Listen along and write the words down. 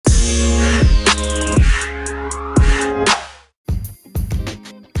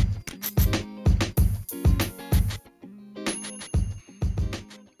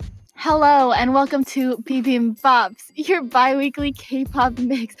and welcome to Bibimbops, your bi-weekly K-pop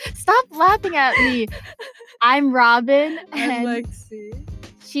mix. Stop laughing at me. I'm Robin, I'm and Lexi.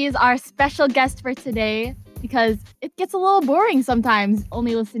 she is our special guest for today because it gets a little boring sometimes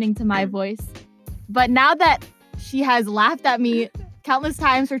only listening to my voice. But now that she has laughed at me countless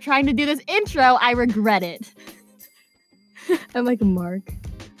times for trying to do this intro, I regret it. I'm like Mark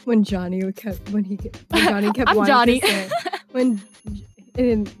when Johnny kept wanting Johnny. to say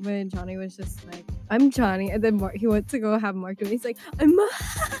when Johnny was just like, I'm Johnny, and then he went to go have Mark do it. He's like, I'm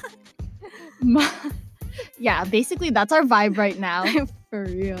Yeah, basically that's our vibe right now. for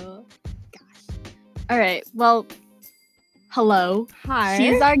real. Gosh. All right, well, hello. Hi.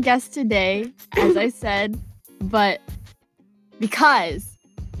 She's our guest today, as I said, but because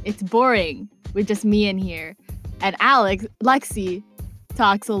it's boring with just me in here, and Lexi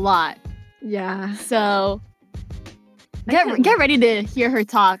talks a lot. Yeah. So get ready to hear her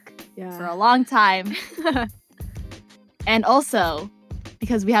talk for a long time. And also,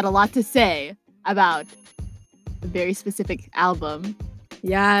 because we had a lot to say about a very specific album.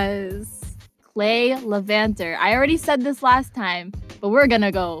 Yes. Clay Levanter. I already said this last time, but we're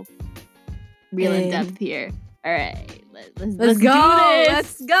gonna go real in depth here. All right, let's go. Do this.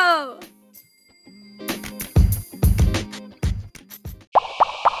 Let's go.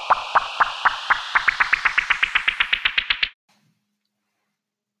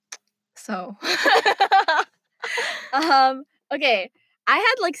 So, okay. I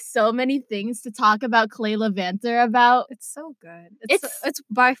had like so many things to talk about Clay Levanter about. It's so good. It's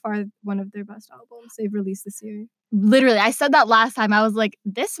by far one of their best albums they've released this year. Literally, I said that last time. I was like,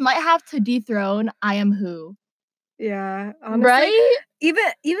 this might have to dethrone I Am Who. Yeah, honestly, right?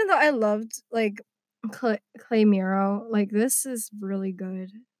 Even though I loved like Clay Miro, like this is really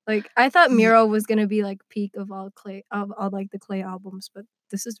good. Like I thought Miro was gonna be like peak of all like the Clay albums, but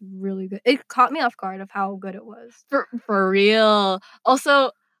this is really good. It caught me off guard of how good it was. For real.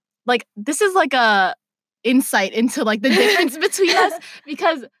 Also, like this is like a insight into like the difference between us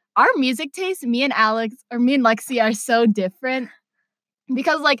because our music taste, me and Lexi are so different.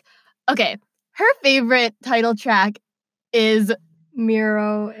 Because like, okay, her favorite title track is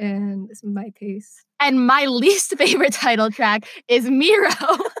Miro and My Taste. And my least favorite title track is Miro.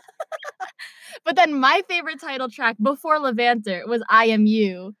 But then my favorite title track before Levanter was I Am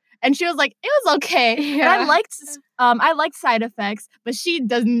You. And she was like, it was okay. Yeah. And I liked Side Effects, but she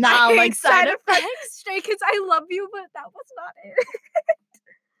does not like Side Effects. Stray Kids, I love you, but that was not it.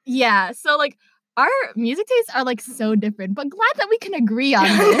 Yeah, so like our music tastes are like so different, but glad that we can agree on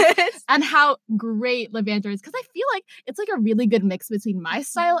this and how great Levanter is, because I feel like it's like a really good mix between my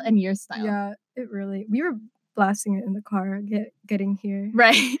style and your style. Yeah, we were blasting it in the car getting here.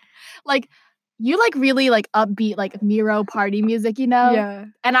 Right. Like you like really like upbeat like Miro party music, you know? Yeah.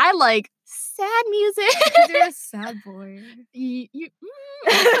 And I like sad music. Because you're a sad boy.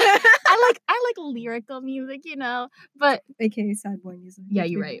 I like lyrical music, you know, but AKA sad boy music. Yeah,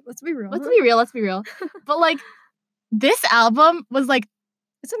 you're right. Let's be real. Let's be real. But like this album was like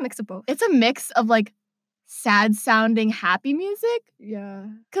it's a mix of both. It's a mix of like sad sounding happy music. Yeah.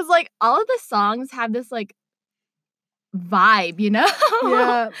 Cause like all of the songs have this like vibe, you know?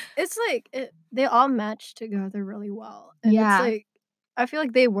 Yeah. It's like they all match together really well. And yeah. It's like I feel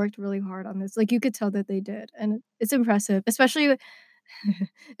like they worked really hard on this. Like you could tell that they did, and it's impressive, especially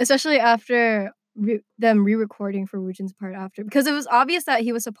after them re-recording for Woojin's part after, because it was obvious that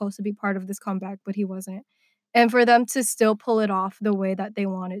he was supposed to be part of this comeback, but he wasn't. And for them to still pull it off the way that they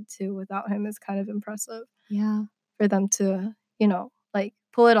wanted to without him is kind of impressive. Yeah. For them to, like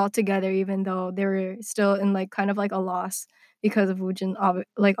pull it all together, even though they were still in like kind of like a loss because of Woojin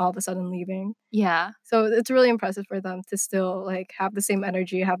like all of a sudden leaving. Yeah. So it's really impressive for them to still like have the same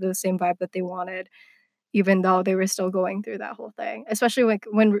energy, have the same vibe that they wanted, even though they were still going through that whole thing. Especially like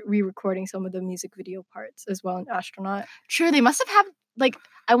when re-recording some of the music video parts as well in Astronaut. True, they must have had like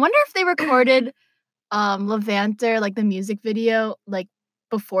I wonder if they recorded Levanter, like the music video, like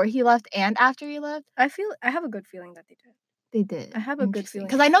before he left and after he left. I have a good feeling that they did. They did. I have a good feeling.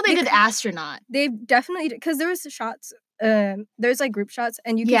 Because I know they did Astronaut. They definitely did, because there was shots. There's like group shots,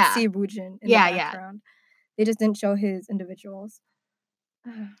 and you can see Woojin in the background. They just didn't show his individuals.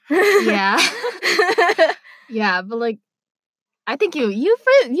 Yeah. Yeah, but like I think you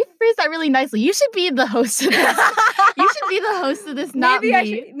phrased that really nicely. You should be the host of this. You should be the host of this, not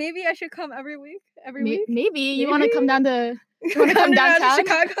me. Maybe I should come every week. Maybe you want to come down to downtown to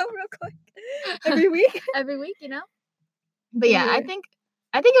Chicago real quick every week. Every week, you know. But yeah, I think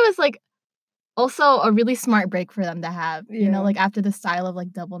it was like also a really smart break for them to have. You know, like after the style of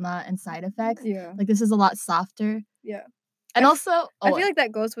like Double Knot and Side Effects. Yeah. Like this is a lot softer. Yeah. And I feel like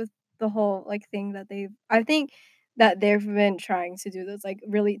that goes with the whole like thing that I think that they've been trying to do those like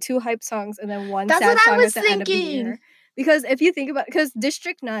really 2 hype songs and then 1 That's sad what I song was at the end of the thinking. year. Because if you think about, because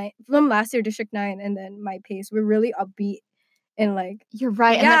District 9 from last year, District 9 and then My Pace were really upbeat and like You're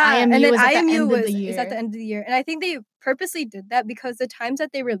right. And yeah, then and IMU then was at the IMU end of the is at the year. end of the year. And I think they purposely did that because the times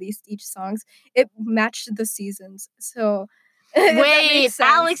that they released each songs, it matched the seasons. So if that Wait, makes sense.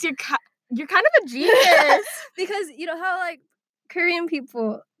 Alex, you're kind of a genius. Because you know how like Korean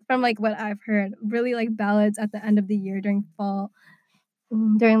people, from like what I've heard, really like ballads at the end of the year during fall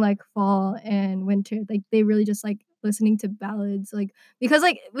and winter. Like they really just like listening to ballads, like because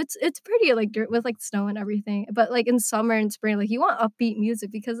like it's pretty like with like snow and everything. But like in summer and spring, like you want upbeat music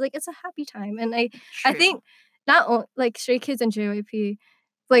because like it's a happy time. And I True. think not like Stray Kids and JYP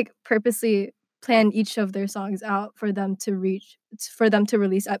like purposely plan each of their songs out for them to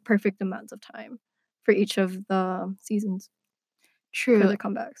release at perfect amounts of time for each of the seasons for True. their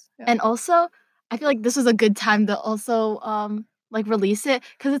comebacks. Yeah. And also, I feel like this was a good time to also like release it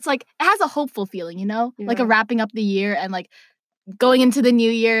because it's like it has a hopeful feeling, you know, like a Yeah. wrapping up the year and like going into the new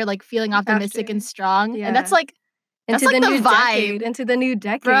year, like feeling optimistic After. and strong. And that's Yeah. like Into like the the new vibe. decade. Into the new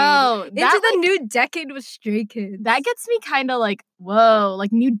decade. Bro, Into that the new decade with Stray Kids. that gets me kind of like, whoa,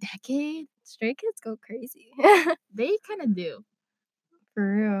 like new decade. Stray Kids go crazy. They kind of do.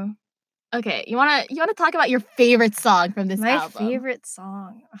 For real. Okay, you wanna talk about your favorite song from this My album? favorite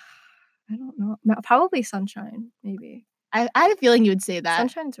song. I don't know. Probably Sunshine, maybe. I had a feeling you would say that.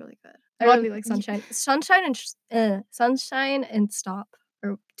 Sunshine's really good. I Well, really like Sunshine. Sunshine and Stop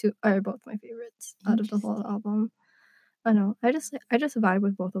are both my favorites out of the whole album. I know. I just vibe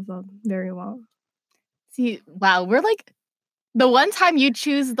with both of them very well. See, wow, we're like the one time you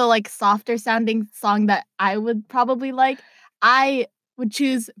choose the like softer sounding song that I would probably like, I would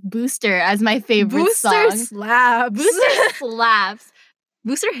choose Booster as my favorite song. Booster slaps. Booster slaps.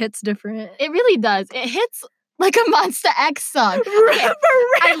 Booster hits different. It really does. It hits like a Monsta X song. Okay,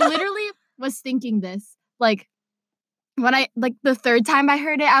 I literally was thinking this like when I like the third time I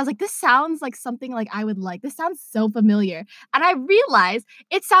heard it, I was like, this sounds like something like I would like. This sounds so familiar. And I realized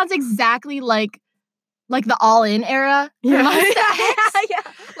it sounds exactly like the All In era. Yeah. Yeah.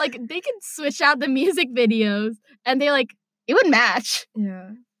 Like they could switch out the music videos and they like it would match.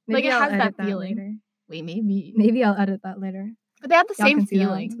 Yeah. Like it I'll has that edit feeling. Later. Wait, maybe. Maybe I'll edit that later. But they have the Y'all same can see that on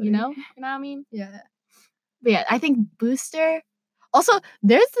feeling, you Twitter. know? You know what I mean? Yeah. But yeah, I think Booster. Also,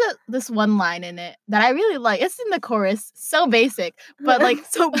 there's this one line in it that I really like. It's in the chorus, so basic, but like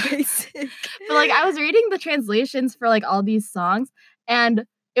so basic. But like I was reading the translations for like all these songs, and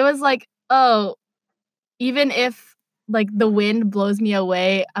it was like, oh, even if like the wind blows me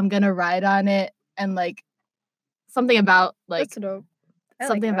away, I'm gonna ride on it, and like something about like That's dope. I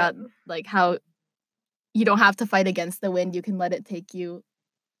something like about that. like how you don't have to fight against the wind, you can let it take you,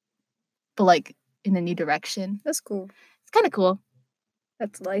 but like in a new direction. That's cool. It's kind of cool.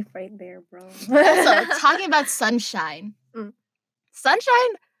 That's life right there, bro. Also, talking about Sunshine. Sunshine,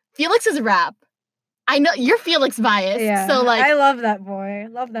 Felix's rap. I know you're Felix biased. Yeah. So like I love that boy.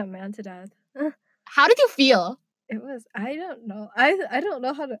 Love that man to death. how did you feel? It was, I don't know. I don't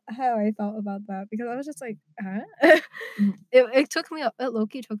know how I felt about that because I was just like, huh? It took me, it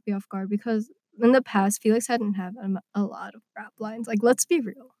low-key took me off guard because in the past, Felix hadn't had a lot of rap lines. Like, let's be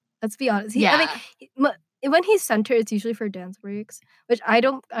real. Let's be honest. I mean, when he's centered, it's usually for dance breaks, which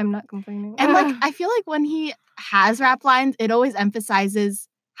I'm not complaining. And like, I feel like when he has rap lines, it always emphasizes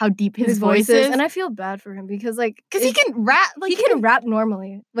how deep his voice is. And I feel bad for him because like, because he can rap, like he can rap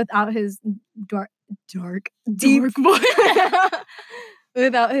normally without his deep voice.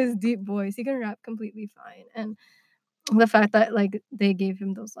 Without his deep voice, he can rap completely fine. And the fact that like they gave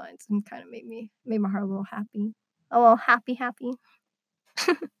him those lines and kind of made my heart a little happy. A little happy.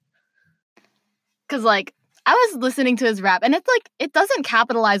 Because like I was listening to his rap and it's like it doesn't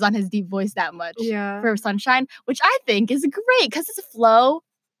capitalize on his deep voice that much for Sunshine, which I think is great because his flow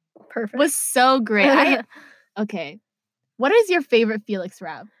was so great. Okay. What is your favorite Felix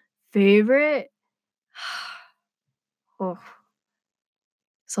rap? Favorite? Oh.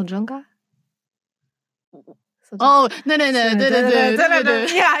 Sonjunga? Oh, no.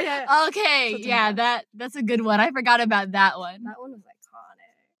 Yeah. Okay, yeah, that's a good one. I forgot about that one. That one was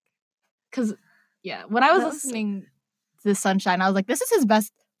iconic. Because, yeah, when I was listening to Sunshine, I was like, this is his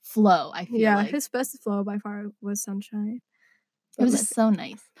best flow, I feel like. His best flow by far was Sunshine. It was just so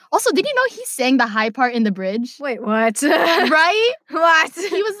nice. Also, did you know he sang the high part in the bridge? Wait, what? Right? What?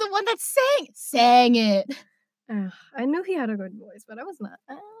 He was the one that sang it. I knew he had a good voice, but I was not.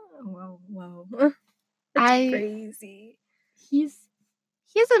 Whoa. That's crazy. He's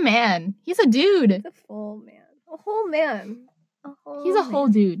a man. He's a dude. He's a full man. A whole man. He's a whole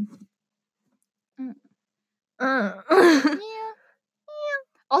dude. Yeah.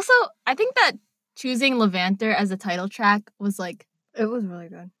 Also, I think that choosing Levanter as a title track was like It was really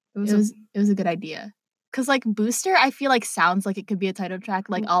good. it was a good idea. Cause like Booster, I feel like sounds like it could be a title track,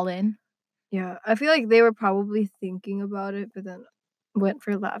 like All In. Yeah, I feel like they were probably thinking about it, but then went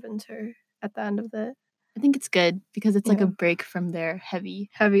for Lavender at the end of it. I think it's good because it's like a Yeah. break from their heavy.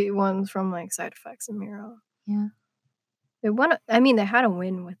 Heavy ones from like Side Effects and Miro. Yeah. They won. I mean, they had a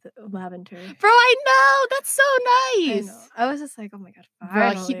win with Lavender. Bro, I know. That's so I nice. know. I was just like, oh my god,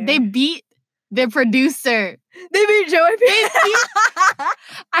 Bro, finally. they beat their producer. They beat JYP.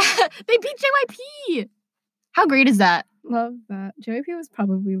 They beat JYP. How great is that? Love that. JYP was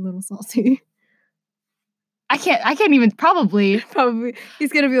probably a little salty. I can't even probably. Probably.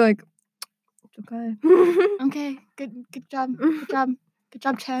 He's gonna be like, okay. Okay, good job. Good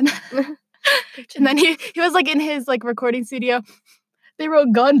job, Chen. And then he was like in his like recording studio. They wrote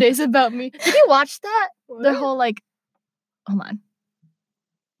Gondes about me. Did you watch that? Their whole like hold on.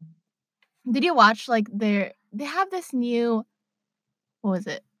 Did you watch like they have this new what was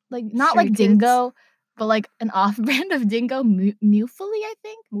it? Like not Stray like Kids? Dingo, but like an off-brand of Dingo, Mufully, I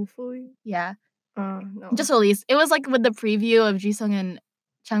think. Mufully? Yeah. No. Just released. It was like with the preview of Jisung and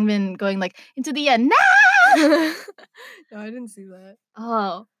Changbin going like into the end. No! No, I didn't see that.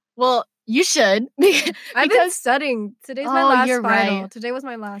 Oh. Well, you should. I've been studying. Today's my Oh, last you're final. right. Today was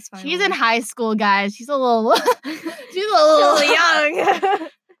my last final. She's in high school, guys. She's a little young.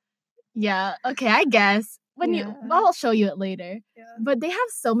 Yeah. Okay, I guess. Yeah. I'll show you it later. Yeah. But they have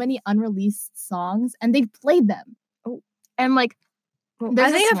so many unreleased songs and they've played them. Oh. And like Well, there's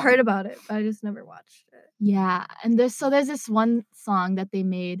I think this I've heard one. about it, but I just never watched it. Yeah. And there's this one song that they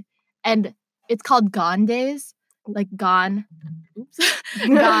made and it's called Gone Days. Like Gone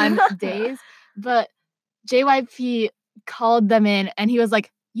Gone Days. But JYP called them in and he was like,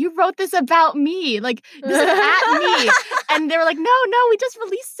 you wrote this about me. Like this is at me. And they were like, no, we just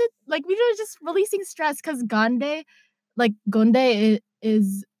released it. Like we were just releasing Stress because Gonde, like Gonde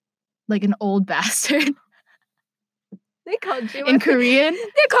is like an old bastard They called JYP. in Korean.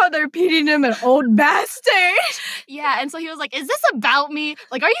 They called their repeating him an old bastard. Yeah, and so he was like, is this about me?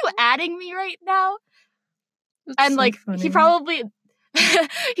 Like, are you adding me right now? And so like funny. he probably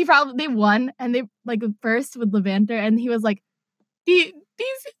they won and they like first with Levanter and he was like, these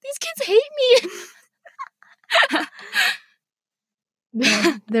kids hate me.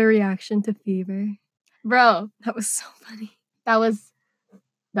 Their reaction to Fever. Bro, That was so funny. that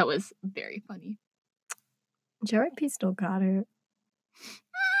was very funny. JYP still got it.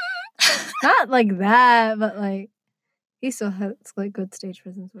 Not like that, but like he still has like good stage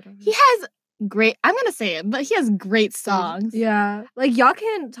presence, whatever. He has great, I'm gonna say it, but he has great songs. Yeah. Like y'all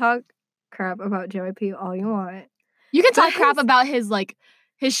can talk crap about JYP all you want. You can talk But crap his- about his like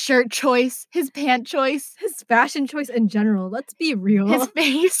his shirt choice, his pant choice, His fashion choice in general, let's be real. his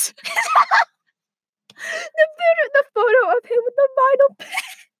face. the photo of him with the vinyl pen.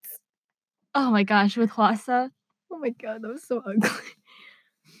 Oh my gosh, with Hwasa. Oh my god, that was so ugly.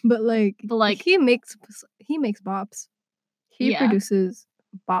 But like he makes bops. He Yeah. produces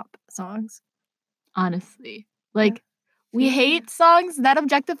bop songs. Honestly. Like we hate songs that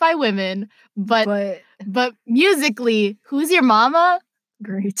objectify women, but musically, Who's Your Mama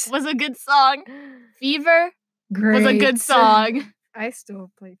great. was a good song. Fever Great. was a good song. I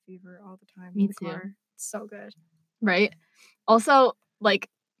still play Fever all the time. Me in the too. car. It's so good. Right? Also, like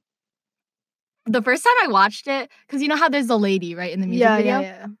the first time I watched it, because you know how there's a lady, right, in the music video?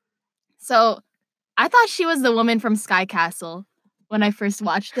 Yeah. So I thought she was the woman from Sky Castle when I first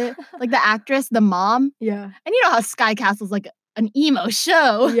watched it. Like the actress, the mom. Yeah. And you know how Sky Castle's like an emo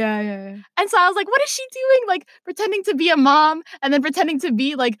show. Yeah. And so I was like, what is she doing? Like pretending to be a mom and then pretending to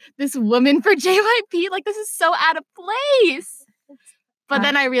be like this woman for JYP. Like this is so out of place. But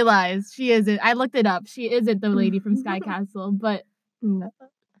then I realized she isn't. I looked it up. She isn't the lady from Sky Castle, but No.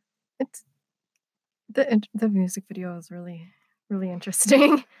 It's the music video is really, really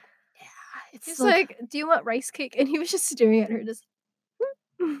interesting. it's He's like, do you want rice cake? And he was just staring at her, just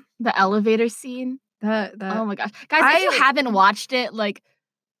the elevator scene. that. Oh my gosh. Guys, if you haven't watched it, like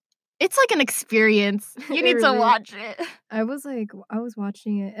it's like an experience. You It need to really- watch it. I was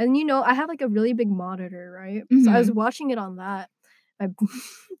watching it, and you know, I have like a really big monitor, right? So I was watching it on that.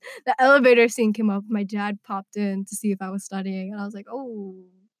 The elevator scene came up. My dad popped in to see if I was studying, and I was like, "Oh,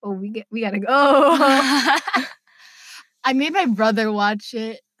 we gotta go." I made my brother watch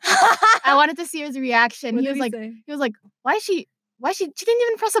it. I wanted to see his reaction. What He did was say? like, why she didn't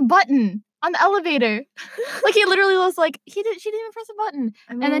even press a button on the elevator. Like he literally was like, she didn't even press a button.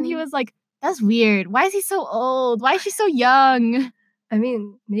 And then he was like, that's weird. Why is he so old? Why is she so young? I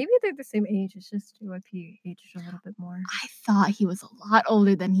mean, maybe they're the same age. It's just JYP aged a little bit more. I thought he was a lot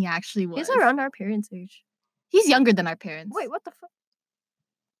older than he actually was. He's around our parents' age. He's younger than our parents. Wait, what the fuck?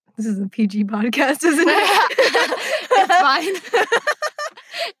 This is a PG podcast, isn't it? It's fine.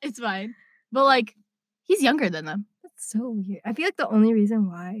 It's fine. But like, he's younger than them. That's so weird. I feel like the only reason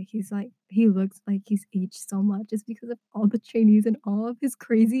why he looks like he's aged so much is because of all the trainees and all of his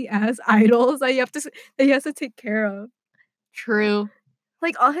crazy ass idols that he has to take care of. True.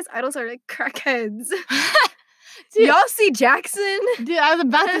 Like all his idols are like crackheads. Dude, Y'all see Jackson? dude, I was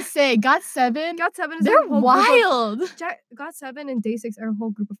about to say, GOT7. GOT7 is They're a whole wild. GOT7 and Day6 are a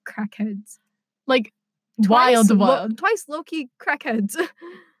whole group of crackheads. Like, Twice wild. Twice low-key crackheads.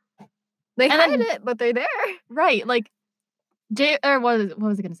 They And hide then- it, but they're there. Right. Like, what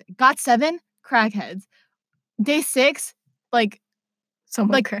was I going to say? GOT7, crackheads. Day6, like,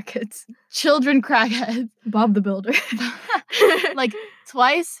 Somewhat Like- crackheads. children crackheads. Bob the Builder. Like,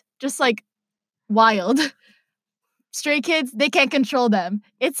 Twice, just like, wild. Stray Kids, they can't control them.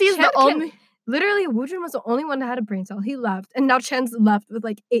 It's he's Chen the only. Literally, Woojin was the only one that had a brain cell. He left, and now Chen's left with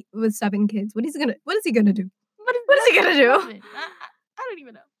like 7 kids. What is he gonna do? What is he gonna do? I don't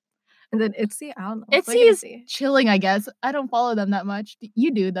even know. And then Itzy, I don't know. Itzy We're gonna is see. chilling, I guess. I don't follow them that much.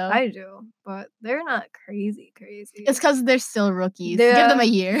 You do though. I do, but they're not crazy. It's because they're still rookies. Give them a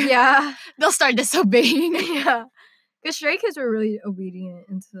year. Yeah, They'll start disobeying. yeah. Because Stray Kids were really obedient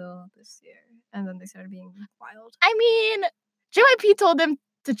until this year, and then they started being wild. I mean, JYP told them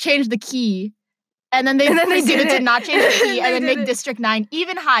to change the key, and then they And then they proceeded did to it. not change the key They and then did make it. District 9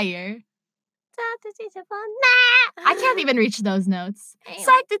 even higher. I can't even reach those notes.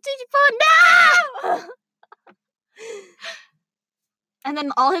 No! And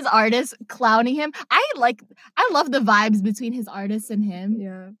then all his artists clowning him. I love the vibes between his artists and him.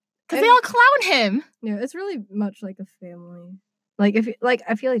 Yeah, Because they all clown him. yeah. It's really much like a family. Like I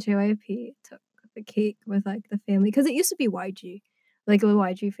feel like JYP took the cake with like the family because it used to be YG, like a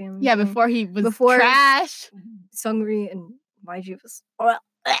YG family. Yeah, thing. before he was Before- trash. Sungri and YG was.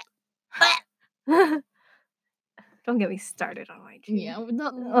 Don't get me started on YG. Yeah.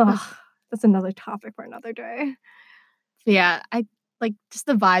 Ugh, that's another topic for another day. Yeah, I like just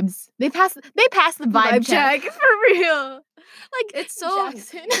the vibes. They pass the vibe check. for real. Like It's so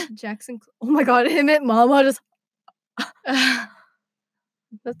Jackson. Jackson. Oh my god, him and Mama just.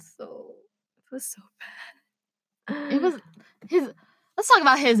 That's so. It was so bad. It was his. Let's talk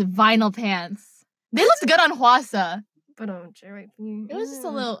about his vinyl pants. They looked good on Hwasa. But JYP. It was just a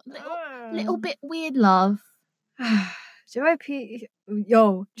little Mm. bit weird, love. JYP.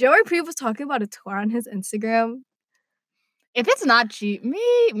 Yo, JYP was talking about a tour on his Instagram. If it's not cheap, me.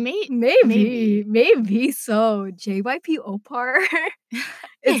 Maybe so. JYP Opar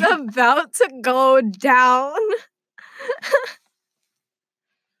is about to go down.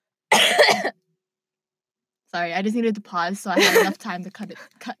 Sorry, I just needed to pause so I had enough time to cut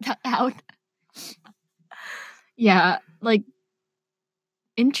that out. Yeah, like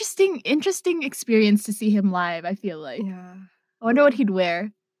interesting experience to see him live. I feel like. Yeah. I wonder what he'd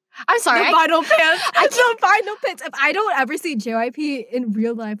wear. I'm sorry. The I- vinyl pants. I The vinyl pants. If I don't ever see JYP in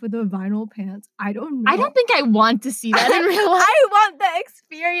real life with the vinyl pants, I don't know. I don't think I want to see that in real life. I want the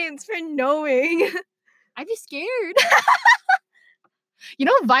experience for knowing. I'd be scared. You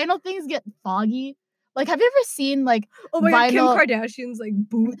know, vinyl things get foggy. Like, have you ever seen like Oh my god, Kim Vinyl- Kardashian's like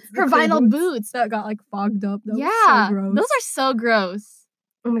boots. her the clay vinyl boots? that got like fogged up. That was Yeah, so gross. those are so gross.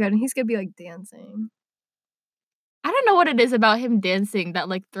 Oh my god, and he's gonna be like dancing. I don't know what it is about him dancing that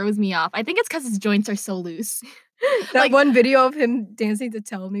like throws me off. I think it's because his joints are so loose. That Like- one video of him dancing to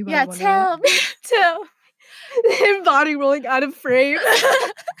 "Tell Me" by Yeah, One tell me. tell him body rolling out of frame.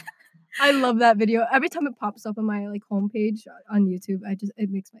 I love that video. Every time it pops up on my like homepage on YouTube, it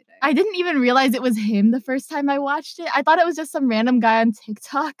makes my day. I didn't even realize it was him the first time I watched it. I thought it was just some random guy on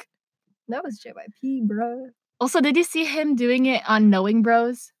TikTok. That was JYP, bro. Also, did you see him doing it on Knowing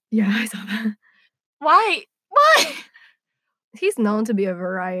Bros? Yeah, I saw that. Why? Why? He's known to be a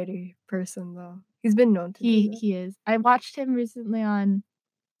variety person, though. He's been known to. do that. He is. I watched him recently on.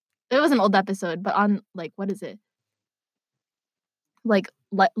 It was an old episode, but on like what is it? Like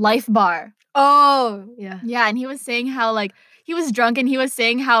Life Bar. Oh, yeah. Yeah, and he was saying how like he was drunk and he was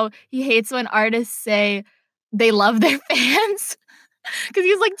saying how he hates when artists say they love their fans. Because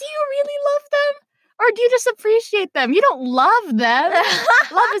he was like, do you really love them? Or do you just appreciate them? You don't love them.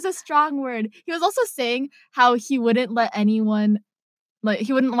 Love is a strong word. He was also saying how he wouldn't let anyone, like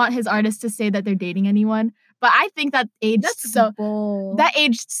he wouldn't want his artists to say that they're dating anyone. But I think that aged That's bold. that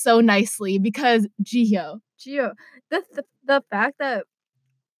aged so nicely because Jihyo. Gio, the fact that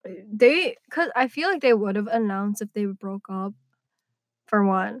because I feel like they would have announced if they broke up for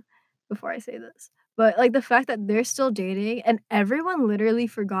one, before I say this. But like the fact that they're still dating and everyone literally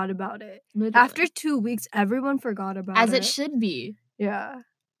forgot about it. Literally. After 2 weeks, everyone forgot about As it. it should be. Yeah.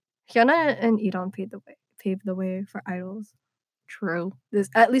 Hyuna and Edon paved the way for idols. True.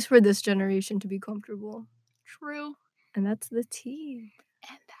 At least for this generation to be comfortable. True. And that's the tea.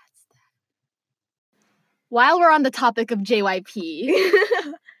 And that's that. While we're on the topic of JYP,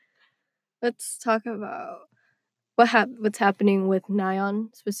 let's talk about what's happening with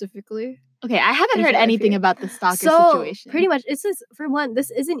Nayeon specifically. Okay, I haven't heard anything about the stalker situation. Pretty much, it's just, for one,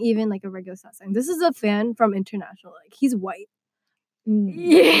 this isn't even like a regular stat sign. This is a fan from international. Like, he's white.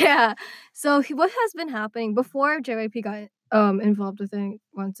 Yeah. So what has been happening before JYP got involved with it,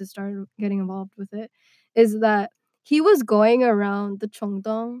 once it started getting involved with it, is that he was going around the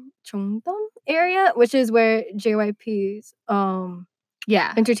Cheongdam area, which is where JYP's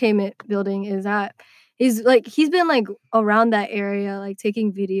entertainment building is at. He's been like around that area, like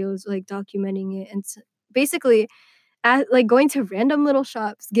taking videos, like documenting it, and basically like going to random little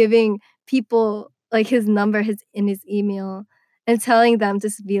shops, giving people like his number, his email, and telling them to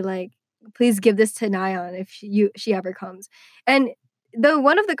be like, please give this to Nayeon if she ever comes. And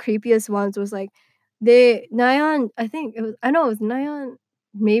one of the creepiest ones was like Nayeon, it was Nayeon,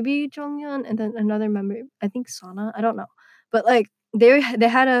 maybe Jonghyun, and then another member, I think Sana, I don't know, but like they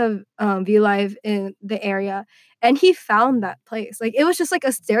had a V Live in the area, and he found that place. Like, it was just like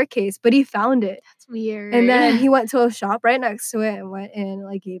a staircase, but he found it. That's weird. And then he went to a shop right next to it and went and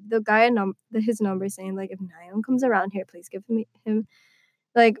like gave the guy his number, saying like, if Nayeon comes around here, please give him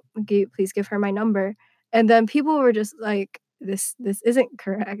like, please give her my number. And then people were just like, this isn't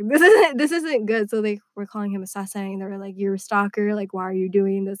correct. This isn't good. So they were calling him a sasang. They were like, you're a stalker. Like, why are you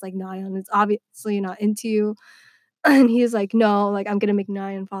doing this? Like, Nayeon is obviously not into you. And he's like, no, like, I'm gonna make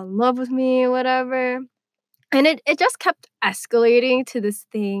Nayeon fall in love with me, whatever. And it just kept escalating to this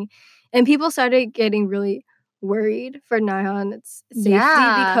thing, and people started getting really worried for Nayeon's safety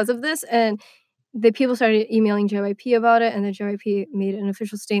because of this. And the people started emailing JYP about it, and then JYP made an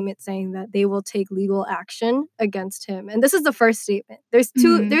official statement saying that they will take legal action against him. And this is the first statement. There's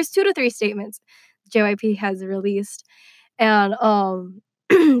 2 to 3 statements JYP has released, and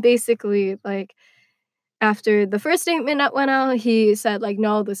basically, like, after the first statement that went out, he said, like,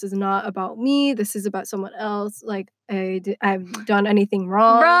 no, this is not about me. This is about someone else. Like, I've done anything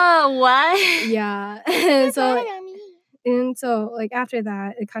wrong. Bro, what? Yeah. And so, like, after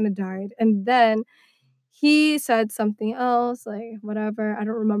that, it kind of died. And then he said something else, like, whatever. I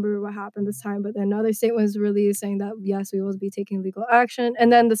don't remember what happened this time, but then another statement was released saying that, yes, we will be taking legal action.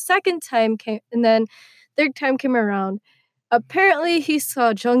 And then the third time came around. Apparently, he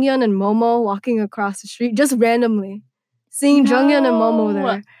saw Jonghyun and Momo walking across the street just randomly, seeing Jonghyun and Momo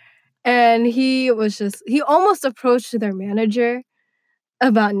there. And he almost approached their manager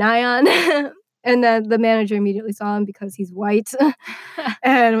about Nayeon. And then the manager immediately saw him because he's white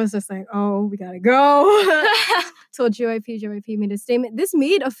and was just like, oh, we gotta go. Told JYP made a statement. This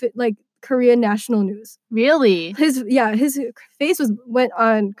made Korean national news. Really? His face went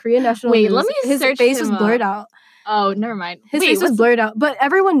on Korean national news. Wait, let me search his face him was blurred up. out. Oh, never mind. His face was blurred out, but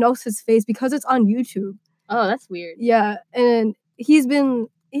everyone knows his face because it's on YouTube. Oh, that's weird. Yeah, and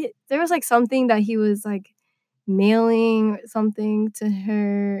there was like something that he was like mailing something to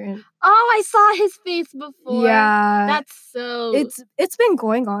her. And I saw his face before. Yeah, that's so. It's been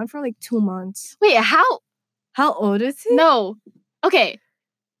going on for like 2 months. Wait, how old is he? No, okay.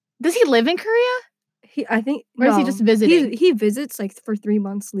 Does he live in Korea? I think, or is he just visiting? He visits like for 3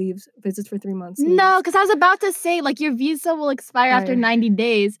 months, visits for 3 months. Leaves. No, because I was about to say like your visa will expire after 90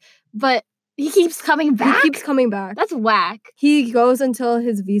 days, but he keeps coming back. He keeps coming back. That's whack. He goes until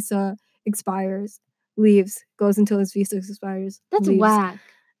his visa expires, leaves, goes until his visa expires. That's leaves. Whack.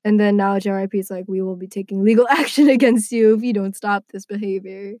 And then now JYP is like, we will be taking legal action against you if you don't stop this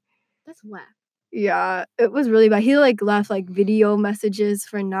behavior. That's whack. Yeah, it was really bad. He like left like video messages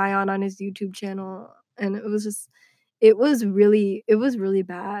for Nayeon on his YouTube channel, and it was really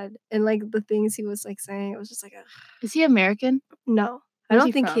bad. And like the things he was like saying, it was just like, ugh. Is he American? No, I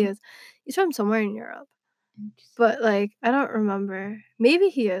don't think he is. He's from somewhere in Europe, but like I don't remember. Maybe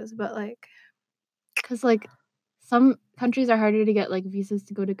he is, but like, because like some countries are harder to get like visas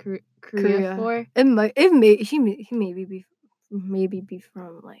to go to Korea for. He maybe be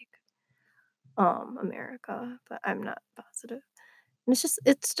from like America, but I'm not positive. And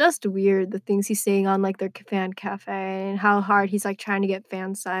it's just weird, the things he's saying on like their fan cafe, and how hard he's like trying to get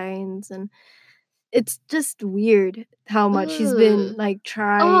fan signs, and it's just weird how much he's been like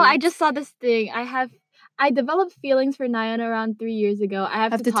trying. Oh, I just saw this thing. I developed feelings for Nayeon around 3 years ago. I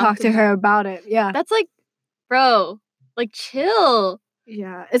have to talk to her about it. Yeah, that's like, bro, like chill.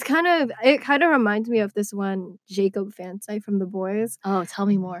 Yeah, it kind of reminds me of this one Jacob fan site from The Boys. Oh, tell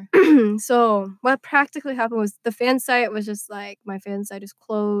me more. So what practically happened was the fan site was just like, my fan site is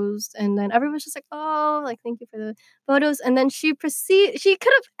closed, and then everyone was just like, oh, like thank you for the photos, and then she could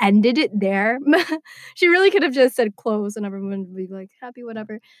have ended it there. She really could have just said close, and everyone would be like happy,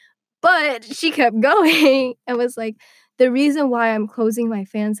 whatever. But she kept going and was like, the reason why I'm closing my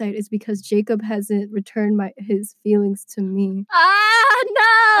fan site is because Jacob hasn't returned his feelings to me.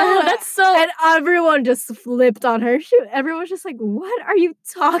 No, that's so. And everyone just flipped on her. Everyone was just like, what are you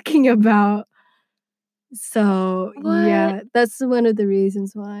talking about? So yeah, What? that's one of the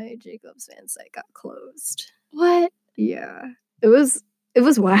reasons why Jacob's fan site got closed. What? Yeah. It was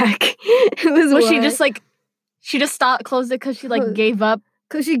whack. It was Was whack. she just like, she just stopped, closed it because she like gave up?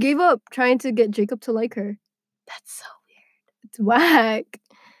 Because she gave up trying to get Jacob to like her. That's so weird. It's whack.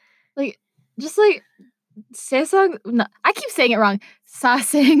 Like, just like, Saesung, no, I keep saying it wrong.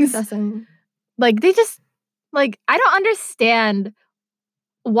 Sasaeng's, Sasang. like, they just, like, I don't understand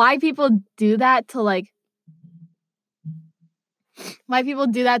why people do that to, like,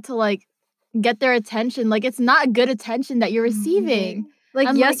 get their attention. Like, it's not good attention that you're receiving. Like,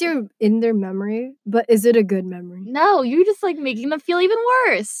 And, yes, like, you're in their memory, but is it a good memory? No, you're just, like, making them feel even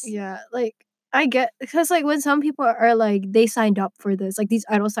worse. Yeah, like, I get, because, like, when some people are, like, they signed up for this, like, these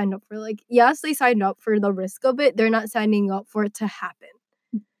idols signed up for, like, yes, they signed up for the risk of it, they're not signing up for it to happen.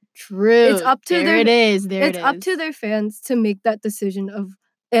 True. It's up to there it is. it's up to their fans to make that decision of,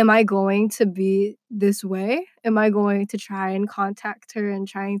 am I going to be this way? Am I going to try and contact her and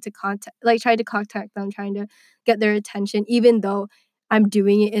try to contact them, trying to get their attention, even though I'm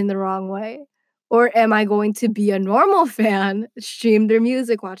doing it in the wrong way? Or am I going to be a normal fan, stream their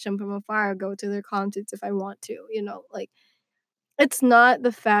music, watch them from afar, go to their concerts if I want to, like, it's not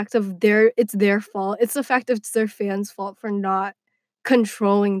the fact of it's their fault. It's the fact of it's their fans' fault for not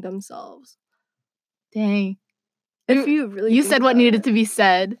controlling themselves. Dang. If you really You said what needed to be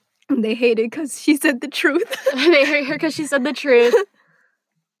said. They hate it because she said the truth. They hate her because she said the truth.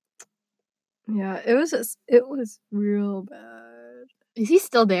 Yeah, it was real bad. Is he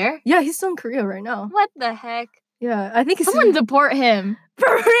still there? Yeah, he's still in Korea right now. What the heck? Yeah, I think someone deport him.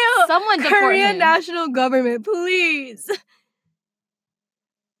 For real. Someone deport Korean him. national government, please.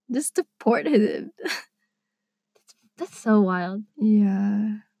 Just deport him. That's so wild.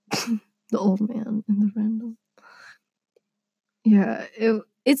 Yeah. The old man in the random. Yeah,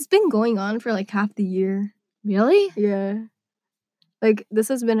 it's been going on for like half the year. Really? Yeah. Like, this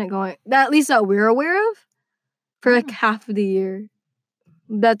has been going, at least that we're aware of, for like half of the year.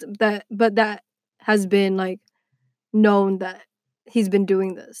 But that has been like known that he's been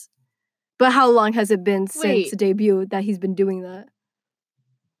doing this. But how long has it been since debut that he's been doing that?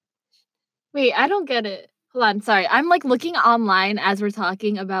 Wait, I don't get it. Hold on, sorry. I'm like looking online as we're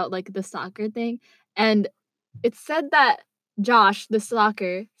talking about like the stalker thing, and it said that Josh, the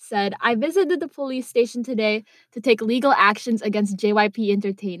stalker, said, I visited the police station today to take legal actions against JYP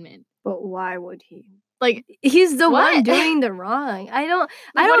Entertainment. But why would he? Like, he's the one doing the wrong. I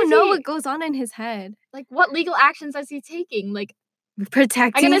don't know what goes on in his head. Like, what legal actions is he taking? Like,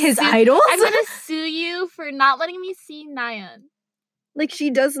 protecting his idols? I'm gonna sue you for not letting me see Nayeon. Like, she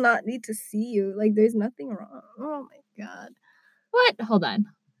does not need to see you. Like, there's nothing wrong. Oh my god. What? Hold on.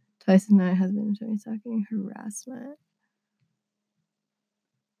 Twice a night has been showing stalking harassment.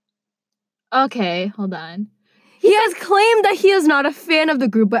 Okay, hold on. He has claimed that he is not a fan of the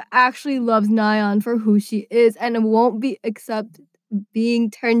group, but actually loves Nayeon for who she is and won't accept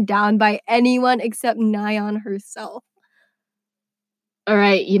being turned down by anyone except Nayeon herself. All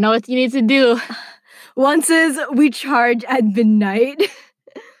right, you know what you need to do. One says, we charge at midnight.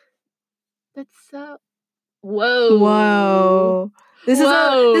 That's so... Whoa. This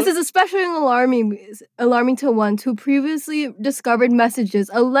is especially alarming to ones who previously discovered messages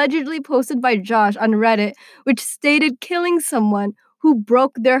allegedly posted by Josh on Reddit, which stated killing someone who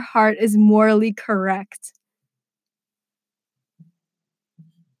broke their heart is morally correct.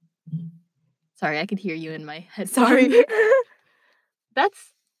 Sorry, I could hear you in my head. Sorry.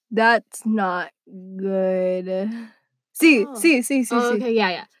 That's not good. See. Okay,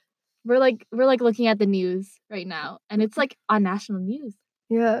 yeah. We're like looking at the news right now, and it's like on national news.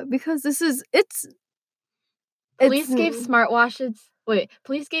 Yeah, because Police gave smartwatches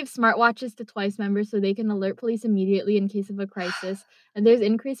to Twice members so they can alert police immediately in case of a crisis, and there's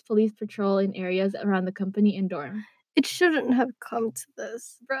increased police patrol in areas around the company and dorm. It shouldn't have come to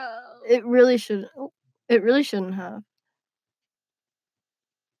this, bro. It really shouldn't. It really shouldn't have.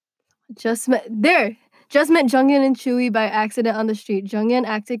 Just met Junghyun and Chewy by accident on the street. Junghyun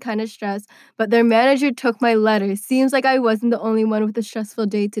acted kind of stressed, but their manager took my letter. Seems like I wasn't the only one with a stressful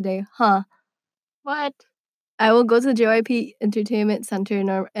day today. Huh. What? I will go to the JYP Entertainment Center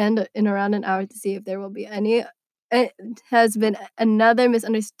in around an hour to see if there will be any. It has been another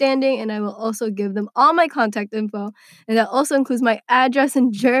misunderstanding, and I will also give them all my contact info, and that also includes my address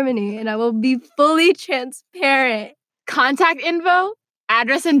in Germany, and I will be fully transparent. Contact info?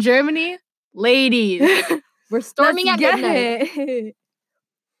 Address in Germany? Ladies, we're storming at midnight. It.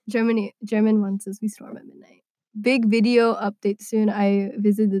 German one says we storm at midnight. Big video update soon. I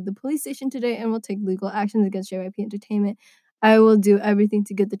visited the police station today and will take legal actions against JYP Entertainment. I will do everything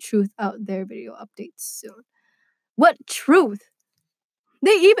to get the truth out there. Video updates soon. What truth?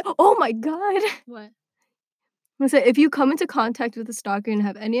 They even, oh my god. What? So if you come into contact with a stalker and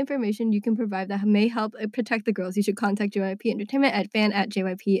have any information you can provide that may help protect the girls, you should contact JYP Entertainment at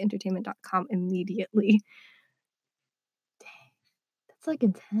fan@jypentertainment.com immediately. Dang, that's like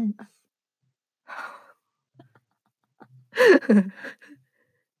intense.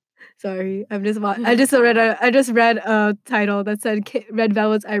 Sorry, I just read a title that said Red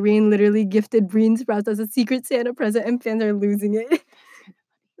Velvet's Irene literally gifted Breen Sprouts as a Secret Santa present, and fans are losing it.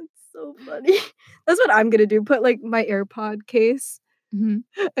 That's so funny. That's what I'm gonna do. Put like my AirPod case, and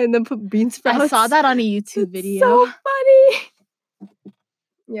then put Breen Sprouts. I saw that on a YouTube video. So funny.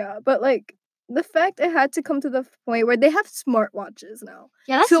 Yeah, but like the fact it had to come to the point where they have smartwatches now.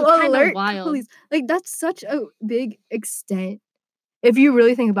 Yeah, that's to kind alert of wild. police. Like that's such a big extent. If you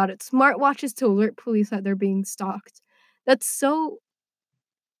really think about it, smartwatches to alert police that they're being stalked. That's so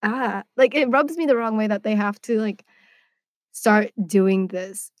like it rubs me the wrong way that they have to like start doing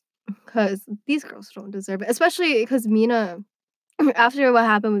this because these girls don't deserve it. Especially because Mina, after what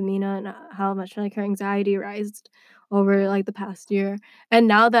happened with Mina and how much like her anxiety rised over like the past year, and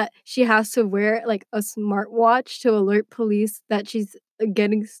now that she has to wear like a smartwatch to alert police that she's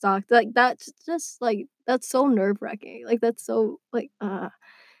getting stalked, like that's just like that's so nerve-wracking. Like that's so like and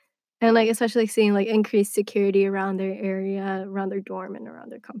like especially like, seeing like increased security around their area, around their dorm and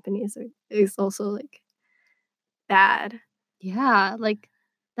around their companies is also like bad. Yeah, like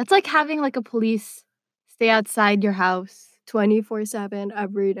that's like having like a police stay outside your house 24/7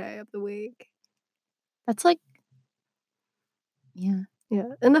 every day of the week. That's like yeah.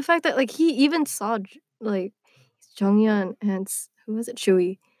 And the fact that like he even saw like Junghyun and who was it?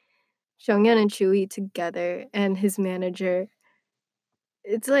 Chewy. Junghyun and Chewy together and his manager.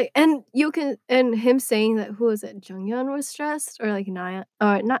 It's like and him saying that who was it? Junghyun was stressed or like Nayeon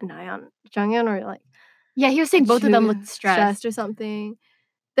or not Nayeon. Junghyun or like Yeah, he was saying both of them looked stressed or something.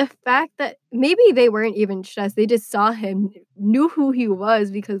 The fact that maybe they weren't even stressed, they just saw him, knew who he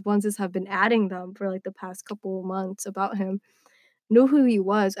was because Onces have been adding them for like the past couple of months about him, knew who he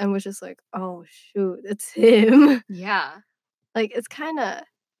was and was just like, oh shoot, it's him. Yeah. Like it's kind of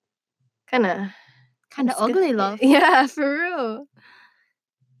ugly, love. Yeah, for real.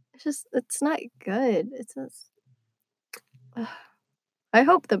 It's not good. It's just I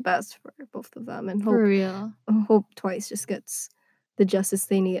hope the best for both of them and For real. hope Twice just gets the justice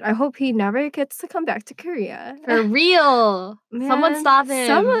they need. I hope he never gets to come back to Korea. For real. Someone Man, stop him.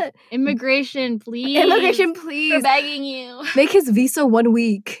 someone- Immigration, please. Immigration, We're please. begging you. Make his visa 1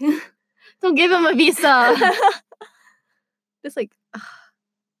 week. Don't give him a visa. It's like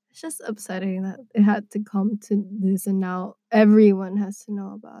it's just upsetting that it had to come to this and now everyone has to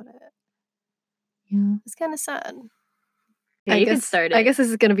know about it. Yeah. It's kind of sad. Yeah, you can start it. I guess this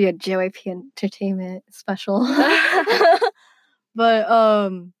is gonna be a JYP Entertainment special.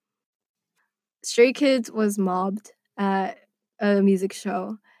 But Stray Kids was mobbed at a music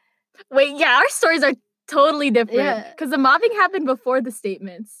show. Wait, yeah, our stories are totally different. Yeah. Because the mobbing happened before the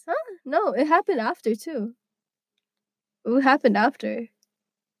statements. Huh? No, it happened after too. What happened after?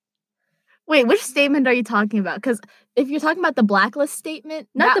 Wait, which statement are you talking about? Because if you're talking about the blacklist statement,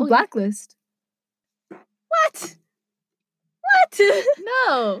 Not that the was- blacklist. What? What?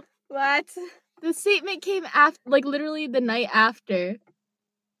 No. What? The statement came after, like literally the night after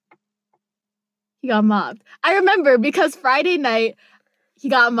he got mobbed. I remember because Friday night he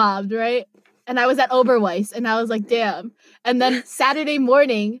got mobbed, right? And I was at Oberweis and I was like, damn. And then Saturday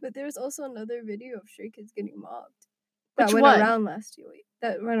morning, But there was also another video of Stray Kids getting mobbed. Which That went one? around last year.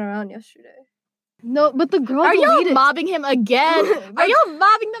 That went around yesterday. no, but the girl Are y'all deleted. Mobbing him again? But- Are y'all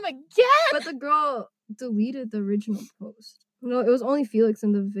mobbing them again? But the girl deleted the original post. No, it was only Felix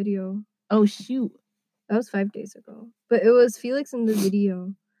in the video. Oh shoot. That was 5 days ago. But it was Felix in the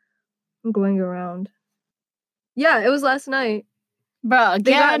video going around. Yeah, it was last night. Bro,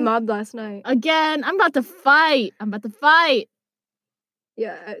 They got again. mobbed last night. Again. I'm about to fight.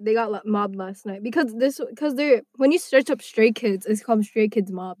 Yeah, they got mobbed last night because they're when you search up Stray Kids, it's called Stray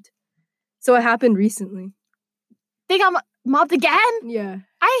Kids Mobbed. So it happened recently. They got mobbed again? Yeah.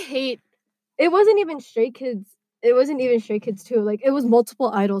 I hate. It wasn't even Stray Kids. It wasn't even Stray Kids too. Like it was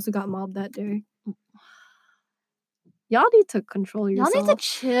multiple idols who got mobbed that day. Y'all need to control yourself. Y'all need to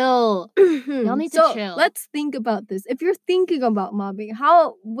chill. Y'all need to chill. Let's think about this. If you're thinking about mobbing,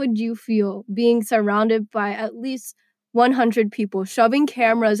 how would you feel being surrounded by at least 100 people shoving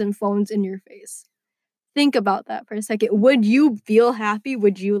cameras and phones in your face? Think about that for a second. Would you feel happy?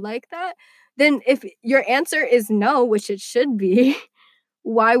 Would you like that? Then if your answer is no, which it should be,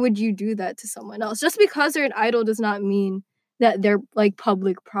 why would you do that to someone else? Just because they're an idol does not mean that they're like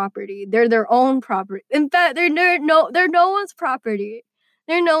public property. They're their own property. In fact, they're no one's property.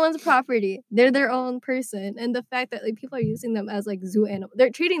 They're no one's property. They're their own person. And the fact that like people are using them as like zoo animals,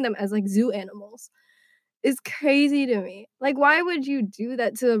 they're treating them as like zoo animals, is crazy to me. Like, why would you do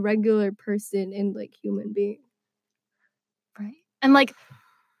that to a regular person and like human being? Right. And like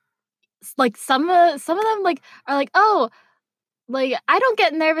some of them like are like, oh, like I don't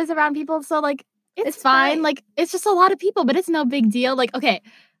get nervous around people, so like it's fine. Like it's just a lot of people, but it's no big deal. Like, okay,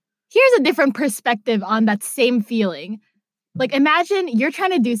 here's a different perspective on that same feeling. Like imagine you're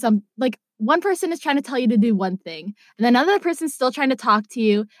trying to do like one person is trying to tell you to do one thing, and then another person's still trying to talk to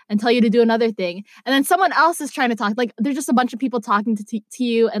you and tell you to do another thing, and then someone else is trying to talk. Like there's just a bunch of people talking to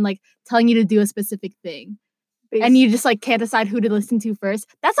you and like telling you to do a specific thing. And you just like can't decide who to listen to first.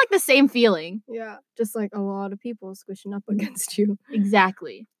 That's like the same feeling. Yeah, just like a lot of people squishing up against you.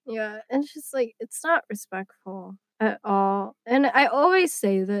 Exactly. Yeah, and it's just like it's not respectful at all. And I always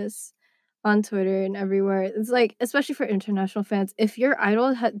say this on Twitter and everywhere. It's like, especially for international fans, if your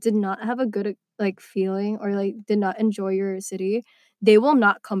idol did not have a good like feeling or like did not enjoy your city, they will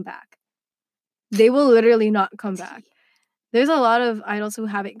not come back. They will literally not come back. There's a lot of idols who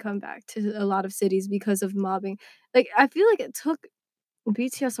haven't come back to a lot of cities because of mobbing. Like, I feel like it took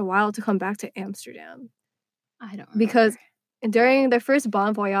BTS a while to come back to Amsterdam. I don't remember. Because during their first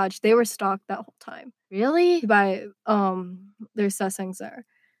Bon Voyage, they were stalked that whole time. Really? By their Sasaengs there.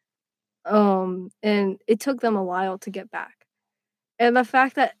 And it took them a while to get back. And the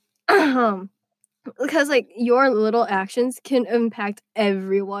fact that because like your little actions can impact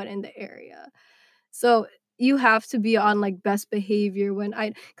everyone in the area. So you have to be on like best behavior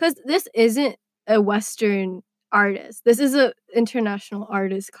because this isn't a Western artist. This is an international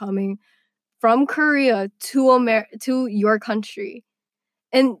artist coming from Korea to your country.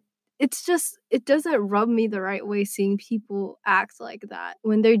 And it's just, it doesn't rub me the right way seeing people act like that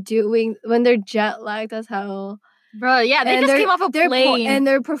when they're jet lagged as hell. Bro, yeah, they just came off a plane. And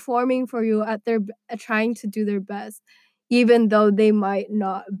they're performing for you at trying to do their best, even though they might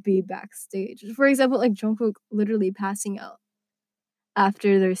not be backstage. For example, like Jungkook literally passing out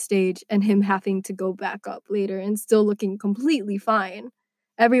after their stage and him having to go back up later and still looking completely fine.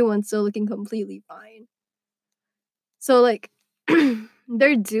 Everyone's still looking completely fine. So like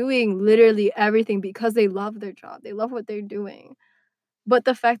they're doing literally everything because they love their job. They love what they're doing. But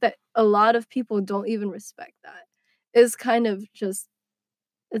the fact that a lot of people don't even respect that is kind of just,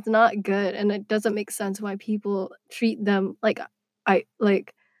 it's not good, and it doesn't make sense why people treat them like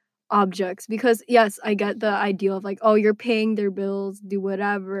objects. Because yes, I get the idea of like, oh, you're paying their bills, do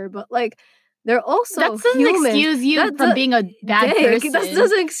whatever, but like they're also that doesn't human. Excuse you from being a bad person. That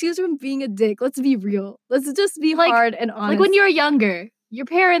doesn't excuse you from being a dick. Let's be real. Let's just be like, hard and honest. Like when you were younger, your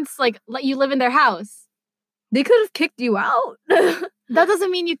parents like let you live in their house. They could have kicked you out. That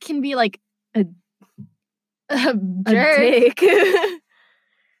doesn't mean you can be like a dick.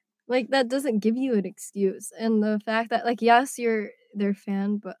 Like that doesn't give you an excuse. And the fact that like, yes, you're their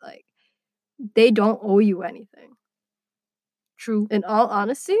fan, but like they don't owe you anything. True. In all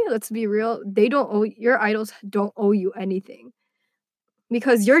honesty, let's be real, your idols don't owe you anything.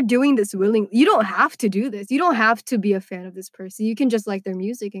 Because you're doing this willingly. You don't have to do this. You don't have to be a fan of this person. You can just like their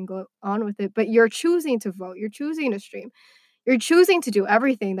music and go on with it. But you're choosing to vote. You're choosing to stream. You're choosing to do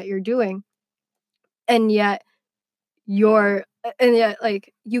everything that you're doing. And yet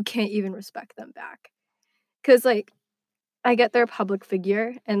like you can't even respect them back. Because like I get they're a public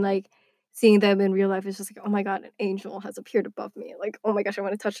figure, and like seeing them in real life is just like, oh my god, an angel has appeared above me. Like, oh my gosh, I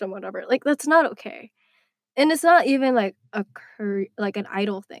want to touch them, whatever. Like that's not okay. And it's not even like like an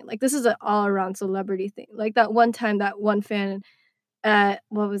idol thing. Like this is an all around celebrity thing. Like that one time, that one fan at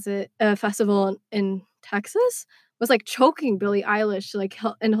a festival in Texas was like choking Billie Eilish, like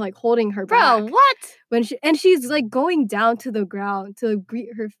and like holding her back. Bro, what? When she's like going down to the ground to greet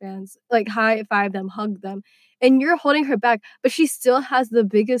her fans, like high five them, hug them, and you're holding her back, but she still has the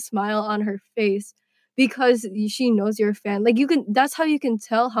biggest smile on her face because she knows you're a fan. Like, that's how you can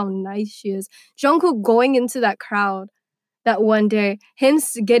tell how nice she is. Jungkook going into that crowd that one day, him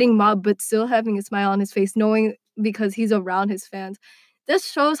getting mobbed but still having a smile on his face, knowing because he's around his fans. This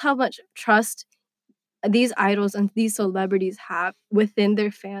shows how much trust these idols and these celebrities have within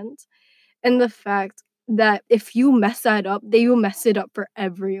their fans, and the fact that if you mess that up, they will mess it up for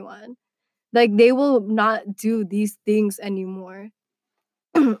everyone. Like, they will not do these things anymore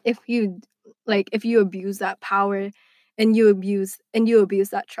if you abuse that power and you abuse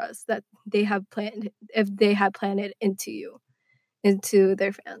that trust that they have planted, if they have planted into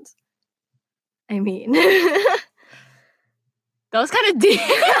their fans. I mean, That was kind of deep.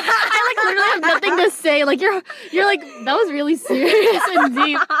 I like literally have nothing to say. Like you're like, that was really serious and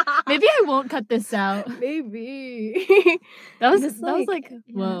deep. Maybe I won't cut this out. Maybe. That was Just like yeah,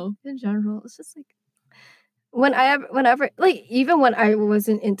 whoa. in general, it's just like whenever like, even when I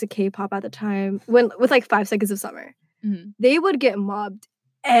wasn't into K-pop at the time, with like 5 Seconds of Summer, they would get mobbed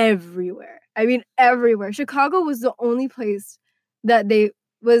everywhere. I mean, everywhere. Chicago was the only place that they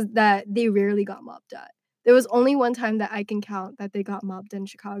rarely got mobbed at. There was only one time that I can count that they got mobbed in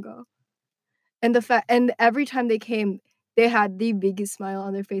Chicago. And every time they came, they had the biggest smile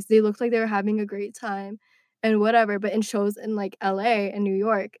on their face. They looked like they were having a great time and whatever. But in shows in like LA and New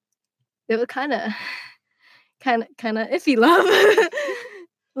York, they were kind of iffy love.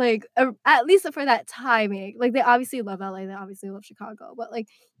 Like, at least for that timing. Like, they obviously love LA, they obviously love Chicago, but like,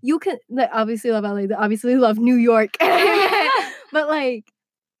 they obviously love LA, they obviously love New York. But like,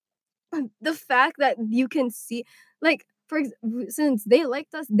 the fact that you can see, like, since they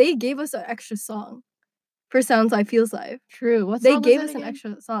liked us, they gave us an extra song for Sounds Like Feels Like. True. What They song was gave it us an again?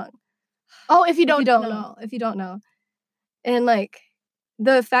 extra song. Oh, if you don't know. And like,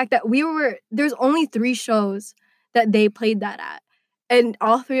 the fact that there's only 3 shows that they played that at. And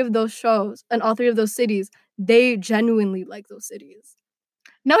all 3 of those shows and all 3 of those cities, they genuinely like those cities.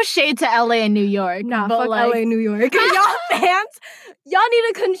 No shade to LA and New York. Nah, but fuck like, LA and New York. Y'all fans, y'all need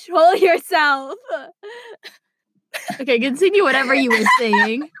to control yourself. Okay, continue whatever you were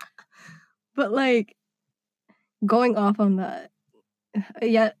saying. But like, going off on that,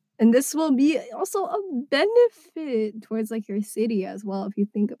 yeah, and this will be also a benefit towards like your city as well, if you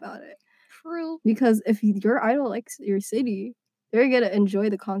think about it. True. Because if your idol likes your city, they're gonna enjoy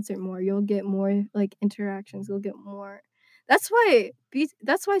the concert more. You'll get more like interactions. You'll get more. That's why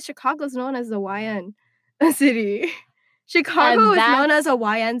Chicago's known as the YN city. Chicago is known as a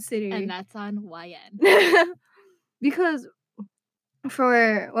YN city, and that's on YN. because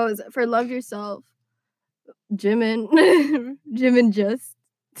for Love Yourself, Jimin just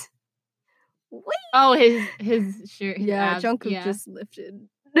oh, his shirt. Yeah, abs, Jungkook yeah. just lifted.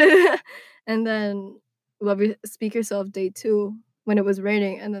 And then Speak Yourself Day 2, when it was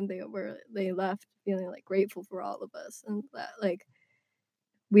raining, and then they left feeling like grateful for all of us, and that like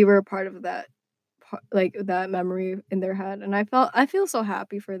we were a part of that, like that memory in their head. And I feel so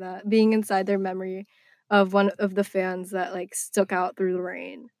happy for that, being inside their memory of one of the fans that like stuck out through the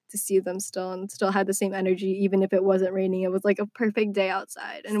rain, to see them still had the same energy even if it wasn't raining. It was like a perfect day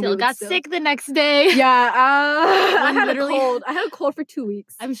outside, and Still got sick the next day. Yeah, I had a cold. I had a cold for 2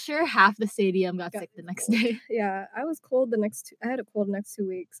 weeks. I'm sure half the stadium got sick the next day. Yeah, I was cold I had a cold the next 2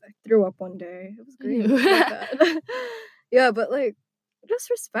 weeks. I threw up one day. It was great. Yeah, but like, just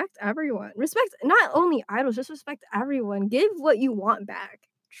respect everyone. Respect not only idols, just respect everyone. Give what you want back.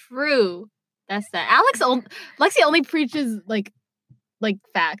 True. That's that. Lexi only preaches like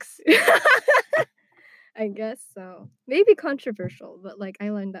facts. I guess so. Maybe controversial, but like, I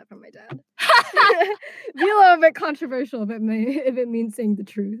learned that from my dad. Be a little bit controversial if it means saying the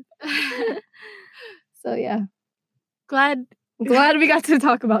truth. So yeah, glad we got to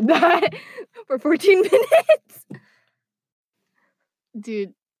talk about that for 14 minutes.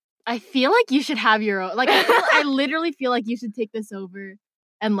 Dude, I feel like you should have your own. Like, I literally feel like you should take this over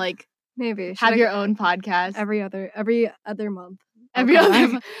and like maybe have your own podcast every other month. Every other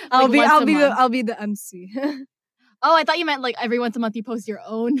month. I'll be the MC. Oh, I thought you meant like every once a month you post your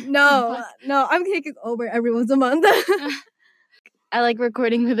own. No, I'm taking over every once a month. I like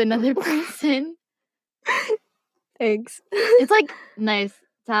recording with another person. Thanks. It's like nice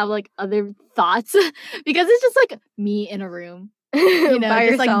to have like other thoughts because it's just like me in a room, you know,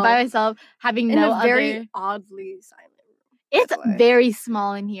 just like by myself, having no other. Very oddly silent room. It's very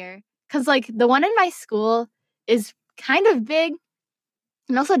small in here because like the one in my school is kind of big,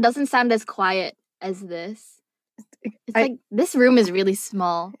 and also doesn't sound as quiet as this. It's like this room is really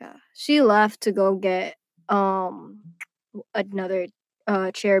small. Yeah, she left to go get another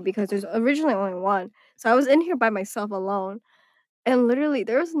chair because there's originally only one. So I was in here by myself alone, And literally,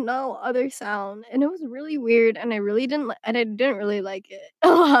 there was no other sound, and it was really weird, and I didn't really like it a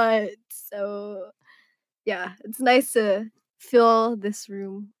lot. So yeah, it's nice to fill this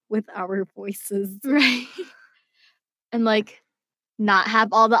room with our voices. Right. And like not have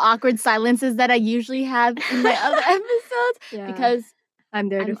all the awkward silences that I usually have in my other episodes Yeah, because I'm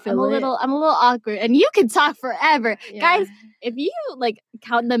there to I'm fill a it. little awkward and you can talk forever. Guys, Yeah. if you like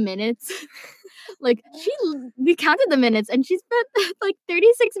count the minutes, like we counted the minutes and she spent like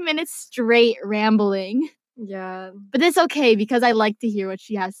 36 minutes straight rambling. Yeah. But it's okay because I like to hear what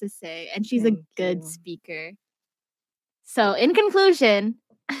she has to say and she's a Thank good you. speaker. So in conclusion,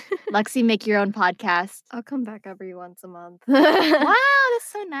 Lexi, make your own podcast. I'll come back every once a month. Wow,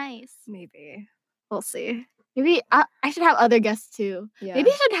 that's so nice. Maybe. We'll see. Maybe I should have other guests too. Yeah. Maybe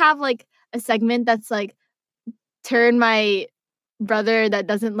I should have like a segment that's like turn my brother that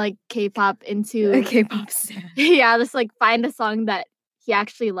doesn't like K-pop into a K-pop stan. yeah, just like find a song that he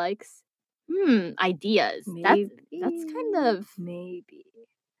actually likes. Ideas. That's kind of maybe.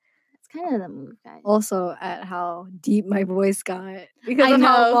 That's kind of the move, guys. Also, at how deep my voice got because I of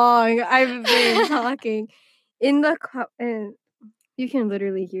how know. long I've been talking. And you can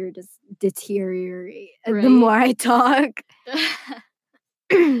literally hear it just deteriorate the Right. more I talk.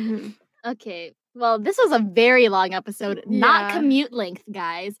 Okay. Well, this was a very long episode. Not Yeah. commute length,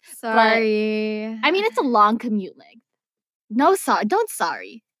 guys. Sorry. I mean, it's a long commute length. No, sorry. Don't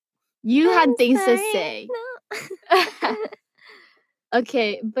sorry. You had things to say. No.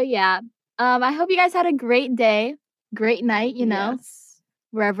 Okay, but yeah. I hope you guys had a great day, great night, Yes.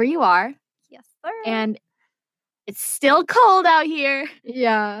 wherever you are. Yes, sir. And it's still cold out here.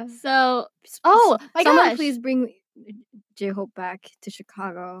 yeah. So, oh my Someone gosh. please bring J-Hope back to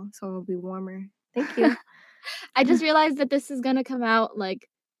Chicago so it'll be warmer. Thank you. I just realized that this is going to come out like,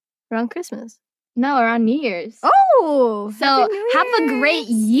 Around Christmas. no, around New Year's. Oh, So Happy New have a great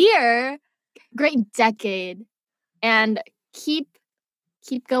Year's. year, great decade, and keep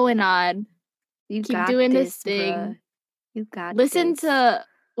going on. You keep got doing this this, thing. bruh. You got Listen this. to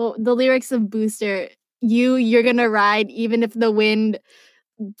the lyrics of Booster. You're gonna ride even if the wind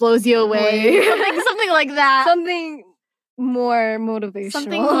blows you away. Away. something like that. Something more motivational.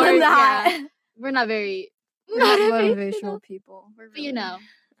 Something more than that. yeah. We're not very We're not motivational people. We're but you really- know.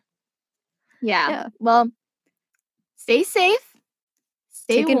 Yeah. Yeah. Well, stay safe.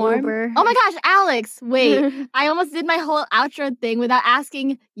 Stay Take an warm. Uber. Oh my gosh, Alex! Wait, I almost did my whole outro thing without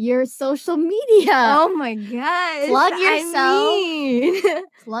asking your social media. Oh my gosh. Plug yourself. mean,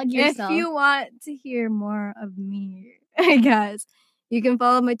 Plug yourself. if you want to hear more of me, I guess, you can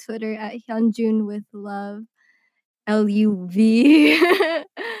follow my Twitter at Hyunjun with love, LUV.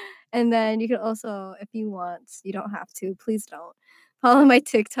 And then you can also, if you want, you don't have to, please don't, follow my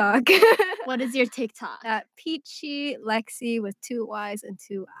TikTok What is your TikTok? at Peachy Lexi with 2 Y's and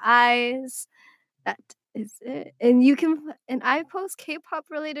 2 I's. That is it. And you can, and I post K-pop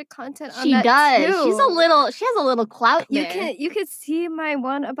related content on She that does. too. She has a little clout You there. can see my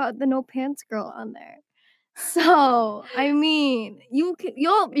one about the no pants girl on there. So I mean, you're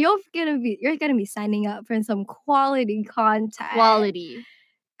gonna be signing up for some quality content. Quality.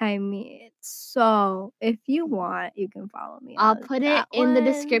 I mean, so if you want, you can follow me. I'll on put it that in the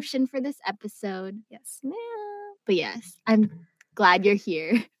one. description for this episode. Yes, ma'am. But yes, I'm glad you're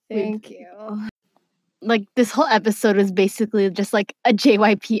here. Thank you. Like this whole episode was basically just like a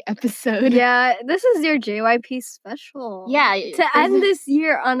JYP episode. Yeah, this is your JYP special. Yeah, To end this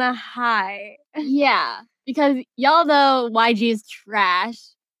year on a high. Yeah, because y'all know YG is trash.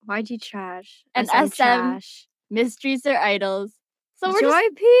 YG trash. And SM SM trash. Mysteries are idols. So we're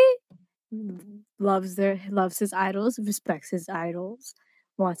just JYP loves his idols, respects his idols,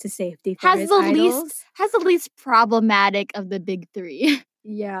 wants his safety for has his the idols. least problematic of the big three.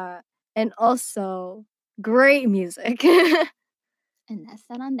 Yeah, and also great music. And that's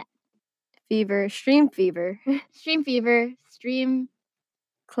that on that. Fever, Stream Fever, Stream Fever, stream,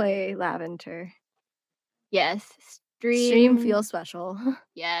 Clay Lavender. yes. Stream Feel Special.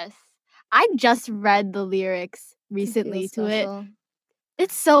 Yes. I just read the lyrics recently Feel to it. Special.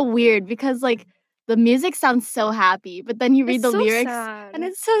 It's so weird because like the music sounds so happy, but then you read It's the so lyrics sad. and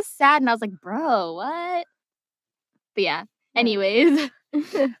it's so sad. And I was like, bro, what? But yeah. Anyways,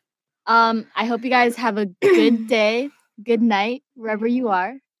 I hope you guys have a good day, good night, wherever you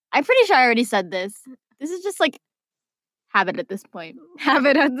are. I'm pretty sure I already said this. This is just like habit at this point. Have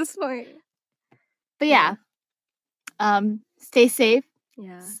it at this point. But yeah. Stay safe,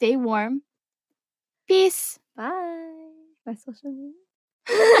 Yeah. stay warm. Peace. Bye. My social media.